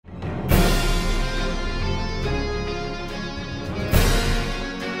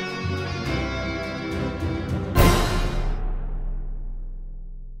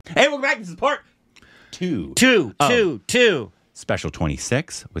welcome back. This is part two. Two. Special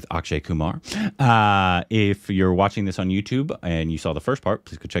 26 with Akshay Kumar. If you're watching this on YouTube and you saw the first part,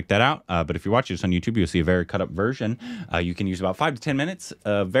 please go check that out. But if you're watching this on YouTube, you'll see a very cut-up version. You can use about 5 to 10 minutes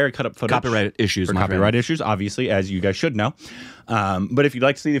of very cut-up footage. Copyright issues. For copyright issues, obviously, as you guys should know. But if you'd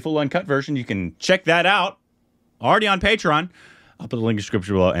like to see the full uncut version, you can check that out. Already on Patreon. I'll put the link in the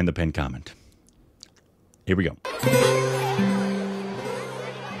description below and the pinned comment. Here we go.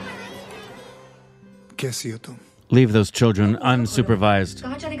 कैसी हो तुम? Leave those children unsupervised.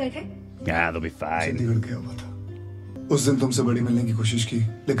 कहाँ चले गए थे? Yeah, they'll be fine. Chandigarh गया हुआ था। उस दिन तुमसे बड़ी मिलने की कोशिश की,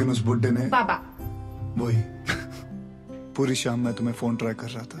 लेकिन उस बुड्ढे ने बाबा वही पूरी शाम मैं तुम्हें फोन ट्राई कर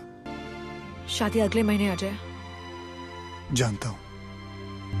रहा था। शादी अगले महीने आ जाए। जानता हूँ।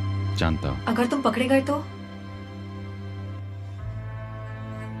 अगर तुम पकड़े गए तो?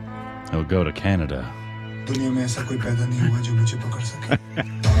 He'll go to Canada. दुनिया में ऐसा कोई पैदा नहीं हुआ जो मुझे पकड़ सके।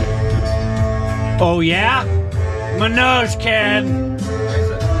 Oh yeah? Manoj can.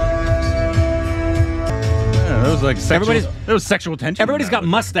 There was sexual tension. Everybody's got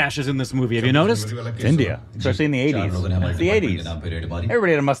mustaches in this movie. Have you noticed? It's India, especially in the 80s. It's the 80s.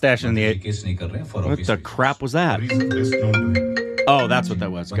 Everybody had a mustache in the 80s. What the crap was that? Oh, that's what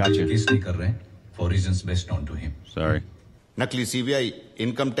that was. Gotcha. Sorry. नकली CBI,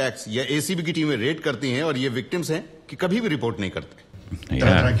 income tax या ACB की टीमें red करती हैं और ये victims हैं कि कभी भी रिपोर्ट नहीं करते।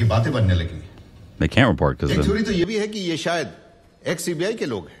 तरह की बातें बनने लगी। They can't report because एक थ्योरी तो ये भी है कि ये शायद एक्स सीबीआई के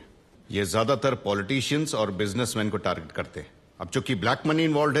लोग हैं। ये ज्यादातर पॉलिटिशियंस और बिजनेसमैन को टारगेट करते हैं। अब चूंकि ब्लैक मनी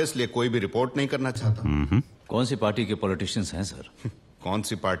इन्वॉल्व है, इसलिए कोई भी रिपोर्ट नहीं करना चाहता। कौन सी पार्टी के पॉलिटिशियंस हैं सर? कौन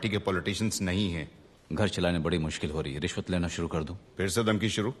सी पार्टी के पॉलिटिशियंस नहीं है? घर चलाने बड़ी मुश्किल हो रही है। रिश्वत लेना शुरू कर दूं? फिर से धमकी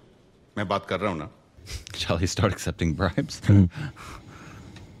शुरू? मैं बात कर रहा हूँ ना। Shall he start accepting bribes?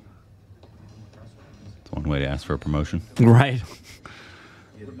 It's one way to ask for a promotion. Right.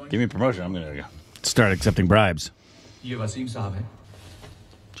 Give me a promotion, I'm gonna go. Start accepting bribes. ये वसीम साहब हैं।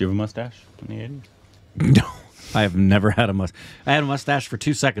 Do you have a mustache in the 80s? No, I have never had a mustache. I had a mustache for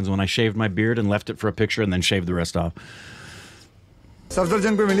 2 seconds when I shaved my beard and left it for a picture and then shaved the rest off.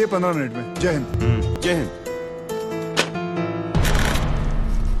 Safdarjung पे मिलिए 15 minute में। जय हिंद। जय हिंद।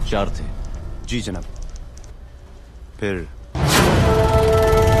 4 थे। जी जनाब। फिर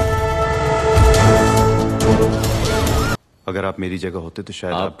अगर आप मेरी जगह होते तो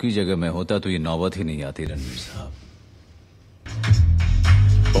शायद आपकी जगह में होता तो ये नौबत ही नहीं आती रणवीर साहब।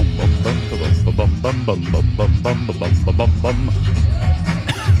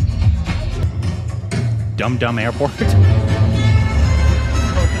 Dum Airport.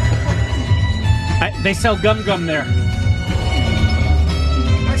 They sell gum there.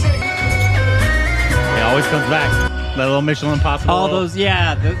 It always comes back. That little Mission Impossible. All those,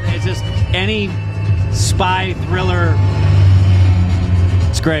 yeah. It's just any spy thriller.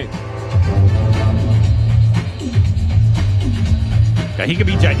 It's great. Yeah, he could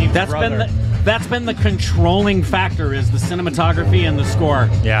be Jaideep's brother. That's been the controlling factor, is the cinematography and the score.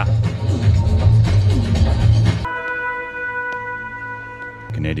 Yeah.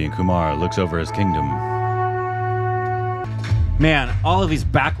 Canadian Kumar looks over his kingdom. Man, all of these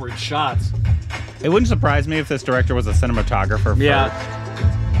backward shots. It wouldn't surprise me if this director was a cinematographer. Yeah.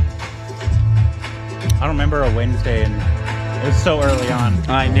 I don't remember a Wednesday, and it was so early on.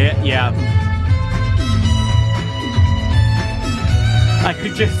 Yeah. I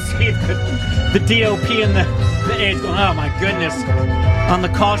could just see the DOP and the aides going, oh my goodness. On the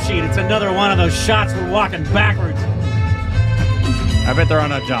call sheet, it's another one of those shots we're walking backwards. I bet they're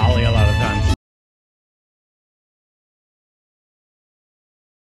on a dolly a lot of times.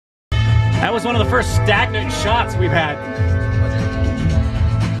 That was one of the first stagnant shots we've had.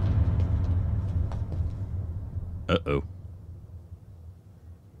 Uh-oh.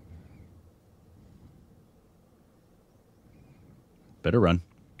 Better run.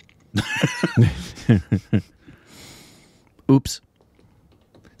 Oops.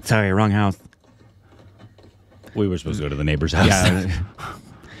 Sorry, wrong house. We were supposed to go to the neighbor's house. Yeah.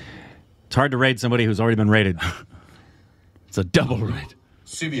 It's hard to raid somebody who's already been raided. It's a double raid.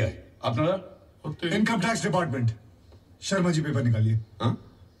 CBI. Income tax department. Sharma ji paper निकालिए।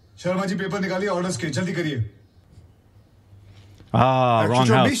 Sharma ji paper निकालिए, orders के जल्दी करिए। Wrong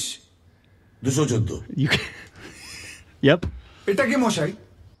house. 214। Yep. इटा की मोशाई।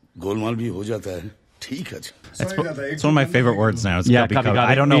 गोलमाल भी हो जाता है। ठीक है। It's one of my favorite words now. It's copy.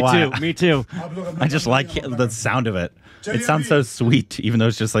 I don't know why. Me too. I just like the sound of it. It sounds so sweet, even though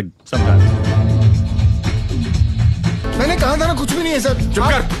it's just like sometimes. मैंने कहा था ना कुछ भी नहीं है sir. चुप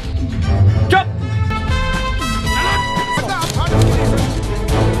कर। Chop!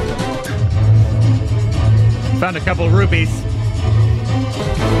 Found a couple of rupees.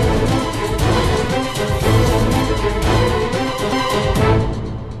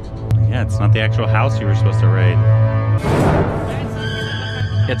 Yeah, it's not the actual house you were supposed to raid.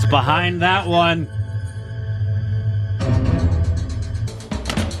 It's behind that one.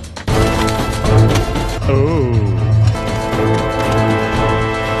 Oh.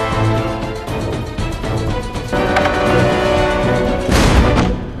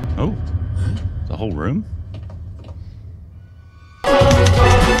 Oh. The whole room?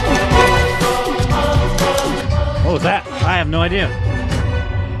 What was that? I have no idea.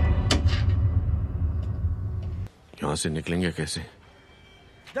 यहाँ से निकलेंगे कैसे?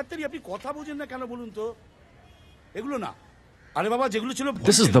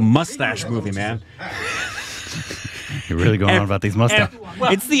 This is the mustache movie, man. You're really going on about these mustaches.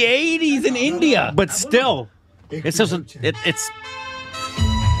 Well, it's the 80s in India. But still, it's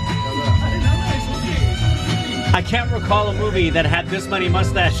I can't recall a movie that had this many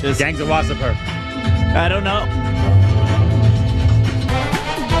mustaches. Gangs of Wasseypur. I don't know.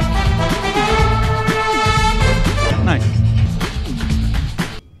 Nice.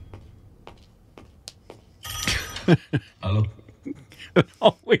 Hello. It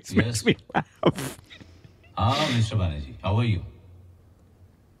always makes me laugh. Mr. Banerjee, how are you?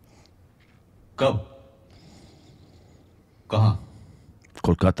 Kab? Kahan?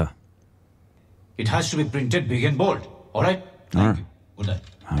 Kolkata. It has to be printed big and bold. All right? Thank you. Good night.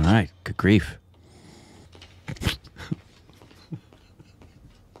 All right. Good grief.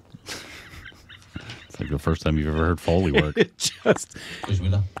 It's like the first time you've ever heard Foley work. Just. Kuch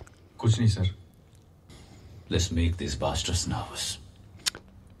mila? Kuch nahi, sir. Let's make these bastards nervous.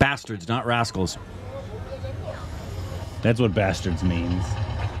 Bastards, not rascals. That's what bastards means.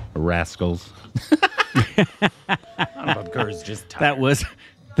 Rascals. I don't know if Gur's just tired.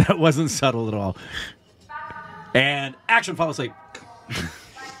 That wasn't subtle at all. And action, fall asleep.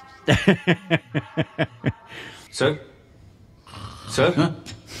 Sir? Sir? Huh?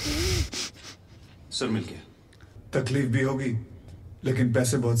 Sir, मिल गया. तकलीफ भी होगी, लेकिन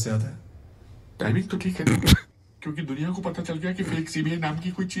पैसे बहुत ज्यादा है. Timing तो ठीक है, क्योंकि दुनिया को पता चल गया कि फेक सीबीआई नाम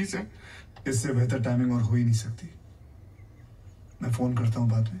की कोई चीज है. इससे बेहतर टाइमिंग और हो ही नहीं सकती. मैं फोन करता हूँ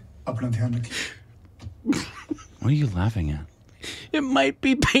बाद में. अपना ध्यान रखिए. What are you laughing at? It might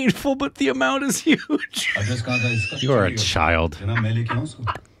be painful, but the amount is huge. You are a child.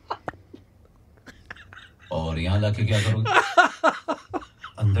 और यहाँ लाके क्या करोगे?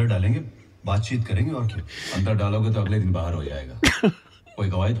 अंदर डालेंगे, बातचीत करेंगे और क्या? अंदर डालोगे तो अगले दिन बाहर हो जाएगा. कोई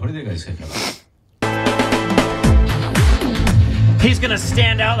गवाही थोड़ी देगा इसके खिलाफ. He's gonna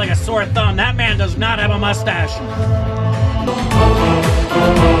stand out like a sore thumb. That man does not have a mustache.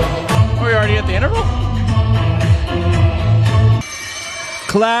 Are we already at the interval?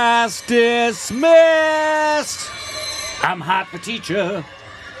 Class dismissed. I'm hot for teacher.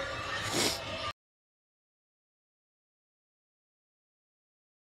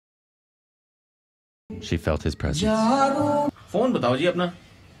 She felt his presence. Phone बताओ जी अपना.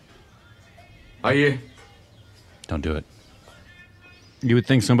 आइए. Don't do it. You would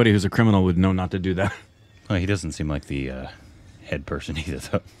think somebody who's a criminal would know not to do that. Well, he doesn't seem like the head person either,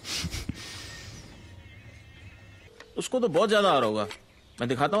 though. उसको तो बहुत ज्यादा आ रहा होगा. मैं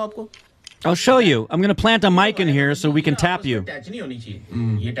दिखाता हूँ आपको. I'll show you. I'm going to plant a mic in here so we can tap you. टैच नहीं होनी चाहिए.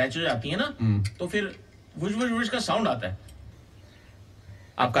 ये टैच हो जाती है ना, तो फिर वुश वुश वुश का साउंड आता है.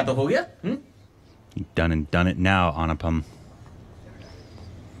 आपका तो हो गया? Done it now, Anupam.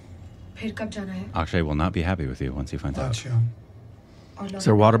 फिर कब जाना है? Akshay will not be happy with you once he finds out. Is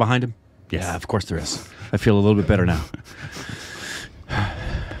there water behind him? Yeah, of course there is. I feel a little bit better now.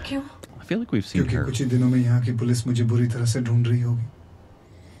 क्यों? I feel like we've seen क्योंकि her. कुछ ही दिनों में यहाँ की police मुझे बुरी तरह से ढूंढ रही होगी.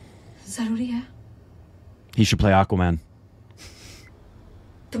 जरूरी है. He should play Aquaman.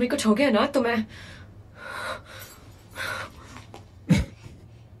 तुम्हें कुछ हो गया ना तो मैं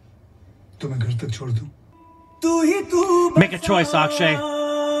तुम्हें घर तक छोड़ दूं. Make a choice, Akshay.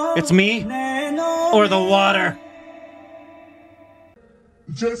 It's me or the water.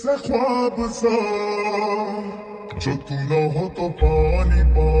 जैसे ख्वाब सा जो तू न हो तो पानी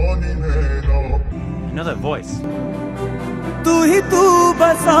पानी नैना. I know that voice. तू ही तू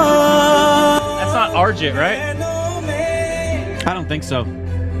बसा. That's not Arjit, right? I don't think so.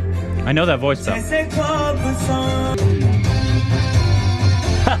 I know that voice though.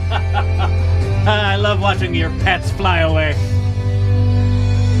 I love watching your pets fly away.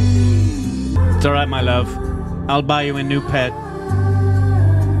 It's all right, my love. I'll buy you a new pet.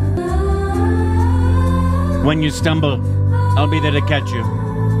 When you stumble, I'll be there to catch you.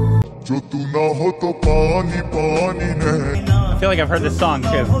 जो तू न हो तो पानी पानी नैना. I feel like I've heard this song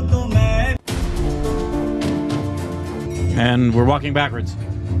too. And we're walking backwards.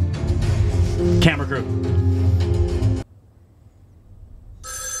 Camera crew.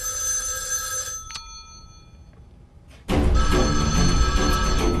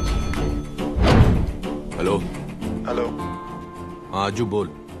 Hello hello हाँ आजू बोल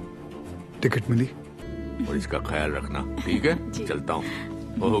टिकट मिली और इसका ख्याल रखना ठीक है चलता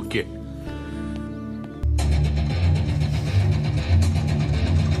हूँ okay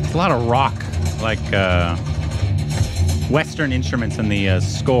It's a lot of rock, like Western instruments in the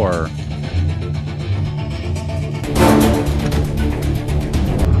score.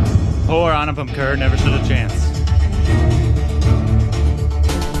 Poor Anupam Kher never stood a chance.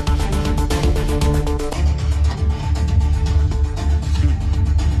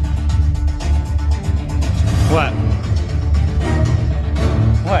 What?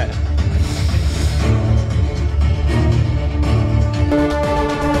 What?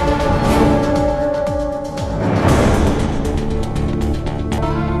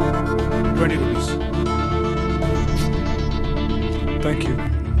 ₹20. Thank you.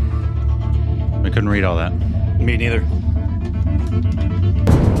 I couldn't read all that. Me neither.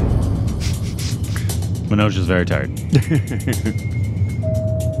 Manoj is very tired.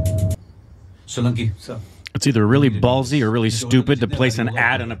 Solanki. It's either really ballsy or really stupid to place an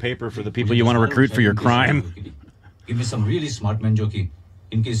ad in a paper for the people you want to recruit for your crime. Give me some really smart men जो कि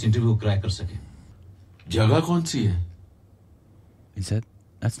इनके इस interview crack कर सके. जगह कौन सी है Is that?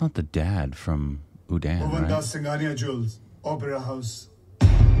 That's not the dad from Udan, Bhuvan right? Das Singhania Jewels, Opera House.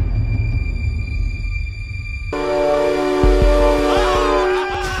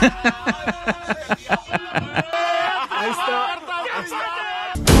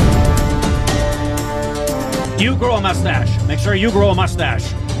 You grow a mustache. Make sure you grow a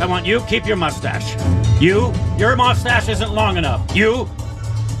mustache. I want you, keep your mustache. Your mustache isn't long enough. You're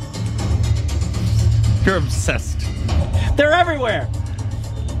obsessed. They're everywhere.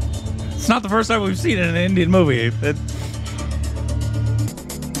 It's not the first time we've seen it in an Indian movie.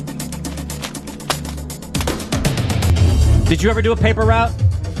 Did you ever do a paper route?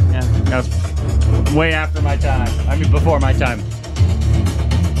 Yeah, that was way after my time. I mean, before my time.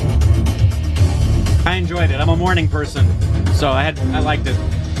 I enjoyed it. I'm a morning person, so I liked it.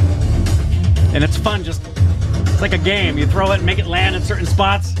 And it's fun, it's like a game. You throw it and make it land in certain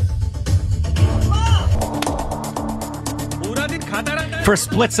spots. For a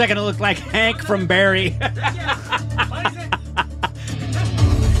split second, it looked like Hank from Barry.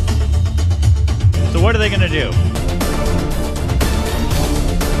 So what are they going to do?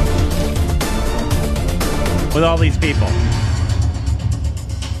 With all these people?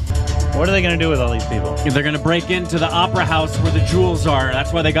 What are they going to do with all these people? They're going to break into the opera house where the jewels are.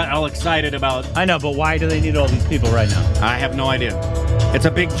 That's why they got all excited about. I know, but why do they need all these people right now? I have no idea. It's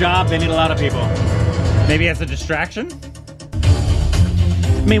a big job. They need a lot of people. Maybe as a distraction?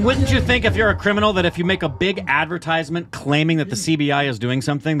 I mean, wouldn't you think if you're a criminal that if you make a big advertisement claiming that the CBI is doing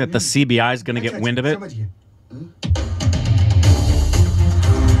something, that the CBI is going to get wind of it?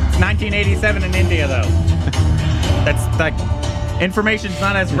 1987 in India, though. That's like... Information's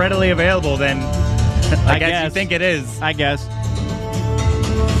not as readily available then I guess you think it is. I guess.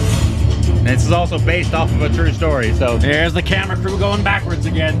 And this is also based off of a true story, so... There's the camera crew going backwards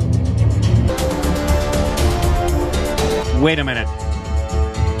again. Wait a minute.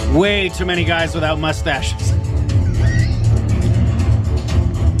 Way too many guys without mustaches.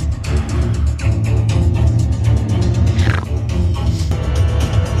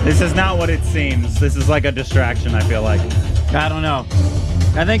 This is not what it seems. This is like a distraction, I feel like. I don't know.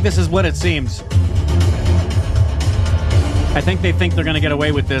 I think this is what it seems. I think they think they're going to get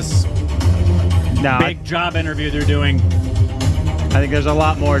away with this big job interview they're doing. I think there's a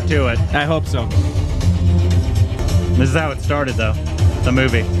lot more to it. I hope so. This is how it started, though. The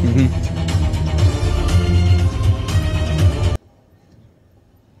movie.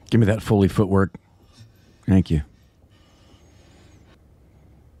 Give me that Foley footwork. Thank you.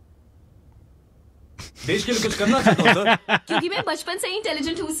 देश के लिए कुछ करना चाहता हूं sir क्योंकि मैं बचपन से ही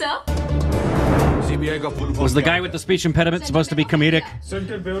इंटेलिजेंट हूं सर सीबीआई का full Was the guy with the speech impediment supposed to be comedic?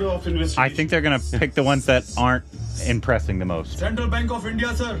 Central Bureau of Investigation. I think they're going to pick the ones that aren't impressing the most. Central Bank of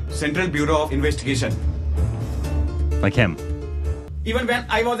India, sir. Central Bureau of Investigation. Like him. Even when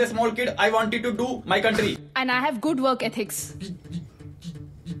I was a small kid, I wanted to do my country. and I have good work ethics.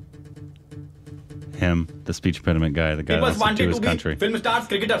 Him, the speech impediment guy, the guy that People wants to wanted do his to be country. film stars,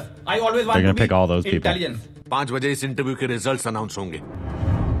 cricketers. I always They're wanted going to to pick all those be people. intelligence. 5 बजे इस interview के results announce होंगे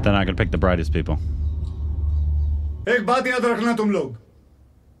They're not going to pick the brightest people. एक बात याद रखना तुम लोग,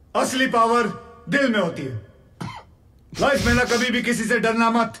 असली पावर दिल में होती है. लाइफ में ना कभी भी किसी से डरना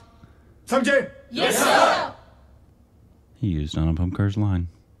मत, समझे? Yes, sir. He used Anna Pumkar's line.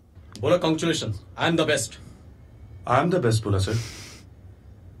 Bola, congratulations. I'm the best. I'm the best, Bola, sir.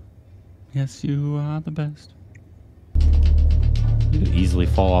 Yes, you are the best. You could easily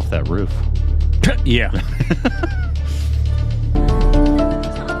fall off that roof. Yeah.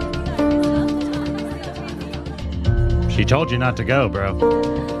 She told you not to go, bro.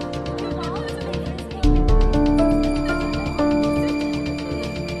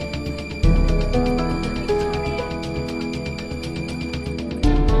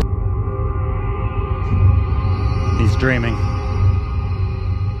 He's dreaming.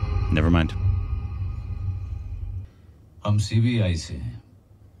 Never mind. हम CBI से हैं,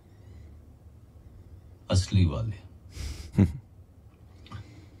 असली वाले।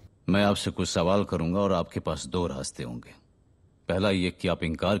 मैं आपसे कुछ सवाल करूंगा और आपके पास दो रास्ते होंगे। पहला ये कि आप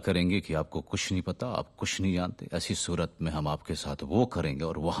इनकार करेंगे कि आपको कुछ नहीं पता, आप कुछ नहीं जानते। ऐसी सूरत में हम आपके साथ वो करेंगे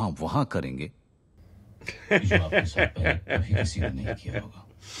और वहां करेंगे जो आपके साथ पहले कभी किसी ने नहीं किया होगा।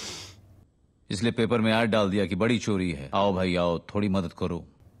 इसलिए पेपर में ऐड डाल दिया कि बड़ी चोरी है, आओ भाई आओ, थोड़ी मदद करो।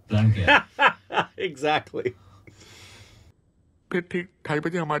 प्लान क्या है? Exactly. फिर ठीक 2:30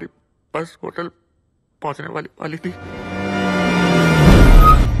 बजे हमारी बस होटल पहुंचने वाली थी।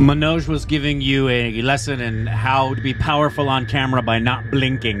 Manoj was giving you a lesson in how to be powerful on camera by not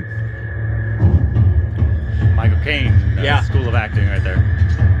blinking. Michael Caine, Yeah. School of Acting right there.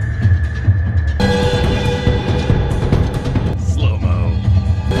 Slow-mo.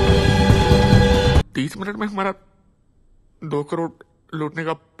 30 minute में हमारा 2 करोड़ लूटने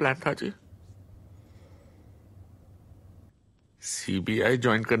का प्लान था जी। सीबीआई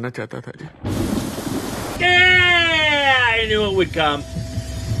ज्वाइन करना चाहता था जी। Yeah, I knew it would come.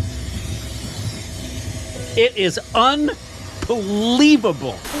 It is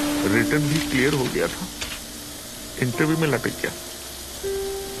unbelievable. Return भी clear हो गया था, इंटरव्यू में लटक गया।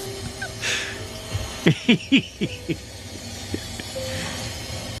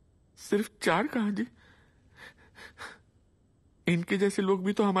 सिर्फ 4 कहाँ जी? इनके जैसे लोग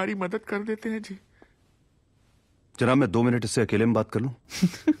भी तो हमारी मदद कर देते हैं जी। जनाब, मैं 2 मिनट इससे अकेले में बात कर लूं?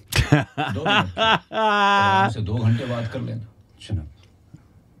 2 मिनट हमसे 2 घंटे बात कर लेना। सुनो,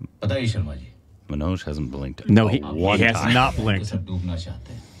 बताइए Sharma ji. Manoj hasn't blinked. No, he has not blinked. सब डूबना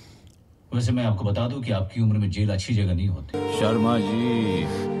चाहते हैं। वैसे मैं आपको बता दूं कि आपकी उम्र में जेल अच्छी जगह नहीं होती। Sharma ji.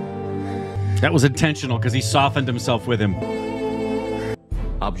 That was intentional because he softened himself with him.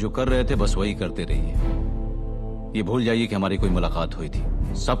 आप जो कर रहे थे बस वही करते रहिए। ये भूल जाइए कि हमारी कोई मुलाकात हुई थी।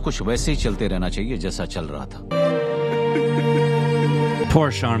 सब कुछ वैसे ही चलते रहना चाहिए जैसा चल रहा था। Poor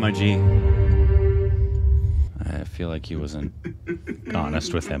Sharma ji. I feel like he wasn't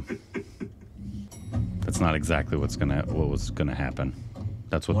honest with him. That's not exactly what was gonna happen.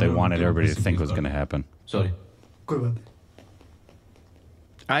 That's what they wanted everybody to think was gonna happen. Sorry. कोई बात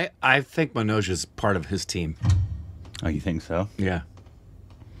नहीं। I think Manoj is part of his team. Oh, you think so? Yeah.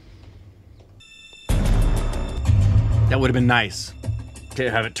 That would have been nice to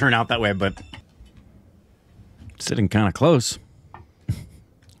have it turn out that way, but sitting kind of close.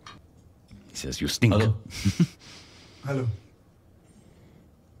 He says, you stink. Hello. Hello.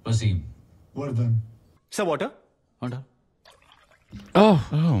 Wasim. Vardhan. Sir, water? Water.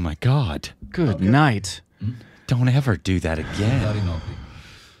 Oh my God. Good night. Don't ever do that again. सारी नौकरी।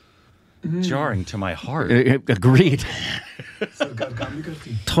 Jarring to my heart. Agreed. सरकार काम नहीं करती।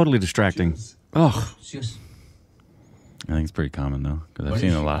 Totally distracting. Oh, Yes. I think it's pretty common though, because I've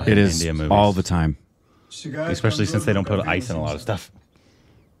seen a lot it of is India movies. all the time. Especially since they don't put ice in a lot of stuff.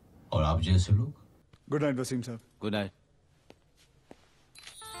 और आप जैसे लोग। Good night Wasim साहब। Good night.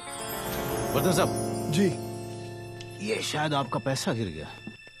 Vardhan साहब। जी। ये शायद आपका पैसा गिर गया।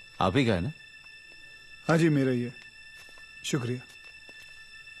 आप ही का है ना? हाँ जी, मेरा ही है। शुक्रिया।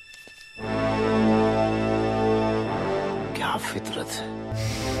 क्या फितरत है।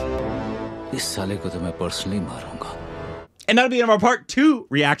 इस साले को तो मैं पर्सनली मारूंगा। And that'll be in our part 2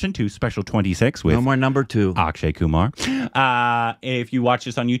 reaction to Special 26 with No more number 2. Akshay Kumar. If you watch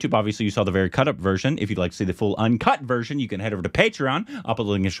this on YouTube, obviously you saw the very cut up version. If you'd like to see the full uncut version, you can head over to Patreon. I'll put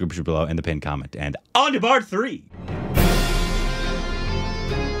the link in the description below and the pinned comment. And on to part 3.